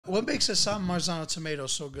What makes a San Marzano tomato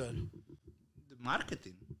so good? The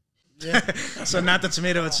marketing. Yeah. So not the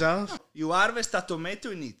tomato itself? You harvest a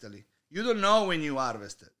tomato in Italy. You don't know when you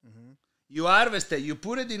harvest it. You harvest it, you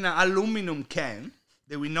put it in an aluminum can,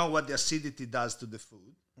 that we know what the acidity does to the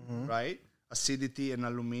food, right? Acidity and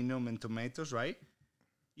aluminum and tomatoes, right?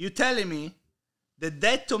 You telling me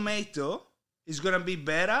that tomato is going to be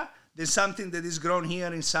better than something that is grown here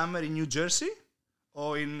in summer in New Jersey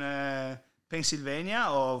or in Pennsylvania,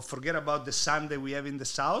 or forget about the sun that we have in the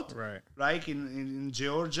south, Right? like in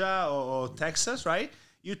Georgia or Texas, right?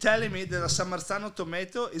 You telling me that a San Marzano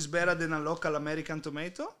tomato is better than a local American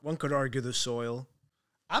tomato? One could argue the soil.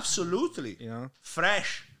 Absolutely. You know?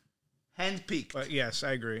 Fresh, hand-picked, But yes,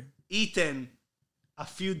 I agree. eaten a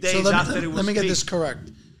few days after it was let me get this picked.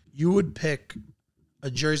 correct. You would pick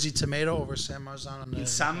a Jersey tomato over San Marzano In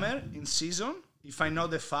summer, in season, if I know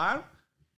the farm,